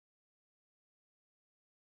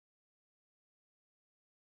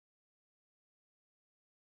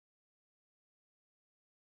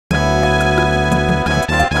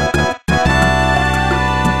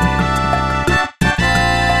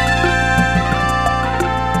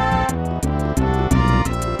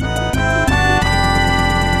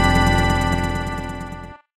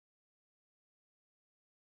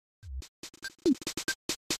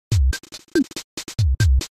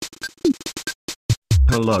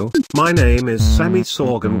Hello, my name is Sammy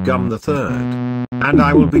Sorghum III, and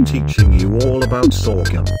I will be teaching you all about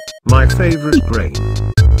sorghum, my favorite grain.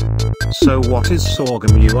 So what is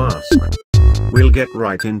sorghum, you ask? We'll get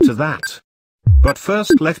right into that. But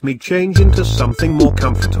first let me change into something more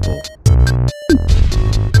comfortable.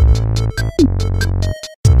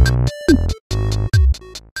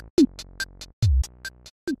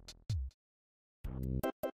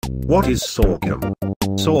 What is sorghum?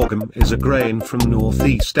 Sorghum is a grain from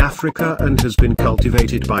Northeast Africa and has been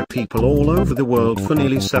cultivated by people all over the world for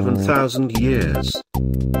nearly 7,000 years.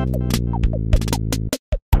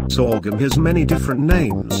 Sorghum has many different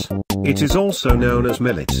names. It is also known as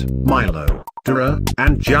millet, milo, dura,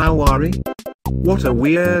 and jawari. What a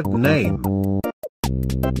weird name.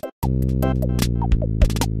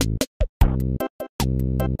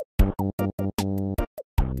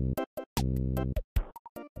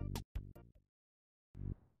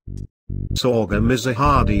 Sorghum is a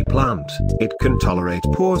hardy plant. It can tolerate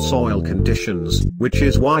poor soil conditions, which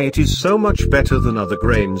is why it is so much better than other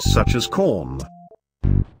grains such as corn.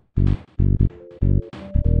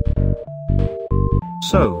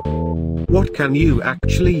 So, what can you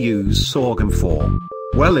actually use sorghum for?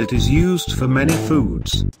 Well, it is used for many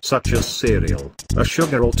foods, such as cereal, a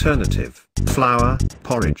sugar alternative, flour,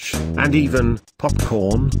 porridge, and even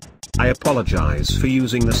popcorn. I apologize for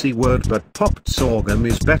using the C word, but popped sorghum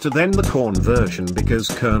is better than the corn version because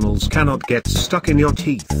kernels cannot get stuck in your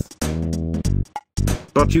teeth.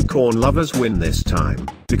 But you corn lovers win this time,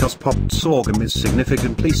 because popped sorghum is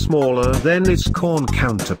significantly smaller than its corn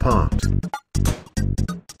counterpart.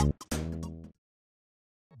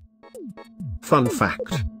 Fun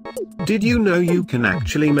fact. Did you know you can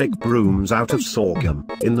actually make brooms out of sorghum?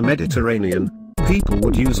 In the Mediterranean, people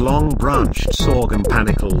would use long branched sorghum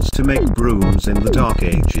panicles to make brooms in the Dark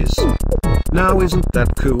Ages. Now isn't that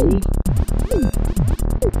cool?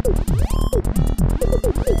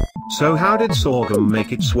 So how did sorghum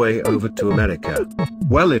make its way over to America?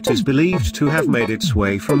 Well, it is believed to have made its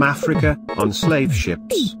way from Africa, on slave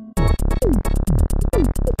ships.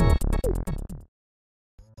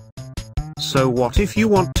 So what if you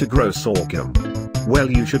want to grow sorghum?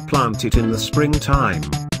 Well, you should plant it in the springtime.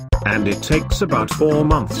 And it takes about 4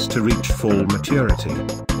 months to reach full maturity.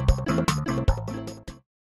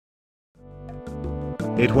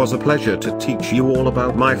 It was a pleasure to teach you all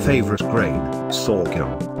about my favorite grain,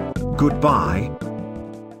 sorghum. Goodbye.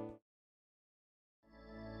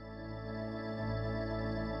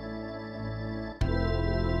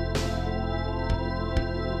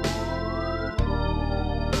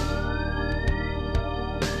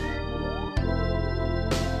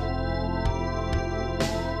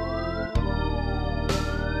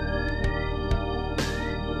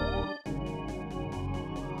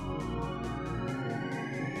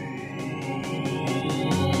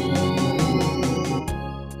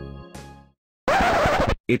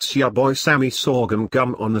 It's your boy Sammy Sorghum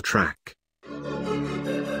Gum on the track.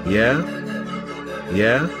 Yeah?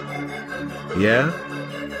 Yeah? Yeah?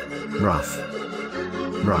 Rough.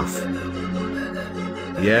 Rough.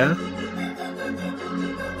 Yeah?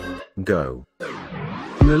 Go.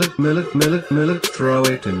 Millet, millet, millet, millet, throw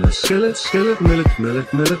it in a skillet, skillet, millet,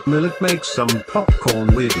 millet, millet, millet, make some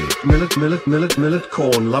popcorn with it. Millet, millet, millet, millet,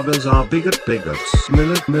 corn lovers are bigots.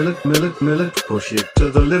 Millet, millet, millet, millet, push it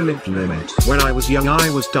to the limit, limit. When I was young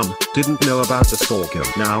I was dumb, didn't know about the sorghum.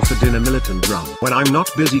 Now for dinner millet and drum. When I'm not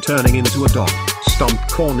busy turning into a dog, stomp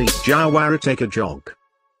corn, eat jawara, take a jog.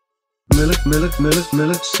 Millet, millet, millet,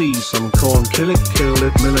 millet, see some corn, kill it,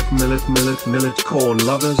 millet, millet, millet, millet, corn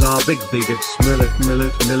lovers are big bigots. Millet,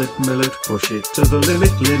 millet, millet, millet, push it to the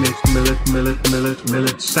limit, limit, millet, millet, millet,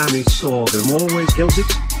 millet, Sammy Sorghum always kills it.